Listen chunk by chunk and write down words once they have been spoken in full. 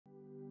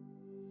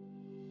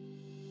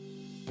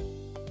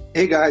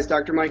Hey guys,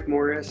 Dr. Mike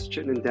Morris,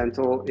 Chittenden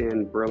Dental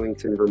in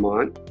Burlington,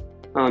 Vermont.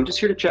 I'm just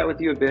here to chat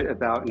with you a bit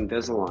about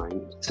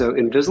Invisalign. So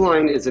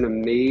Invisalign is an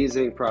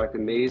amazing product,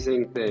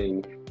 amazing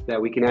thing that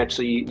we can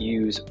actually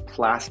use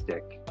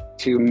plastic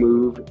to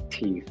move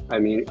teeth. I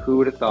mean, who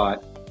would have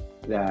thought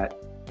that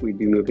we'd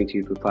be moving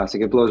teeth with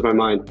plastic? It blows my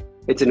mind.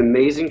 It's an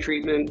amazing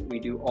treatment. We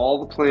do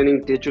all the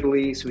planning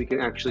digitally, so we can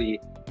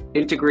actually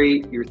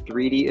integrate your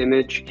 3D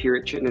image here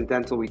at Chittenden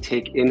Dental. We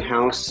take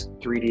in-house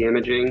 3D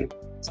imaging,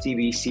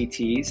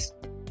 CBCTs,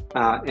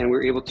 and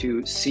we're able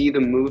to see the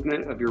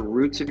movement of your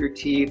roots of your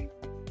teeth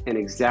and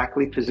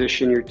exactly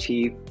position your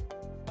teeth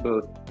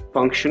both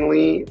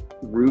functionally,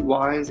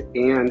 root-wise,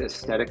 and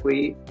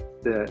aesthetically,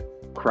 the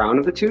crown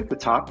of the tooth, the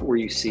top where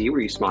you see, where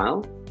you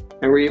smile.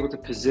 And we're able to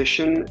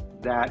position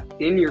that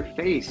in your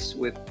face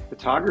with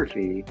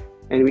photography,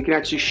 and we can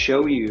actually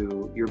show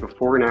you your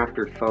before and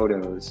after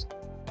photos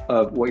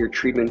of what your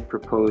treatment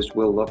proposed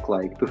will look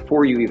like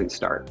before you even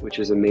start, which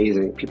is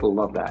amazing. People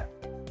love that.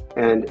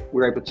 And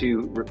we're able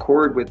to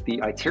record with the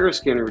iTero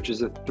scanner, which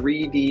is a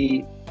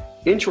 3D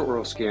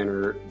intraoral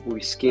scanner where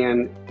we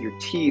scan your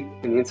teeth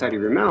and the inside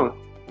of your mouth,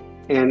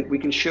 and we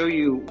can show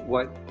you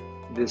what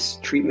this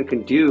treatment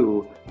can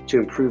do to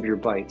improve your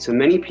bite. So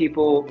many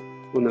people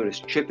will notice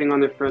chipping on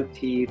their front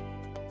teeth,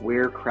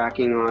 wear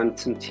cracking on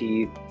some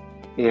teeth,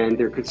 and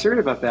they're concerned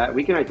about that.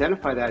 We can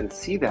identify that and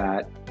see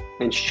that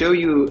and show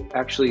you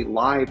actually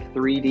live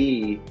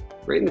 3D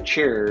right in the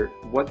chair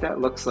what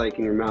that looks like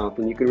in your mouth,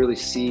 and you can really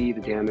see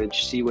the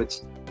damage, see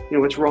what's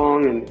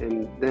wrong,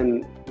 and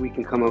then we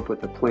can come up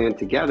with a plan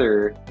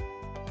together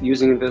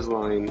using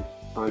Invisalign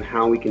on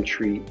how we can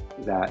treat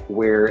that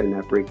wear and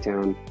that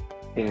breakdown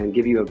and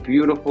give you a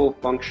beautiful,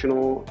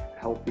 functional,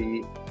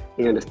 healthy,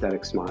 and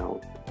aesthetic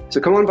smile. So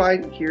come on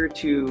by here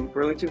to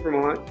Burlington,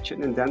 Vermont,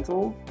 Chittenden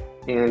Dental,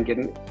 and get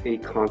a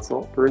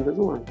consult for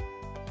Invisalign.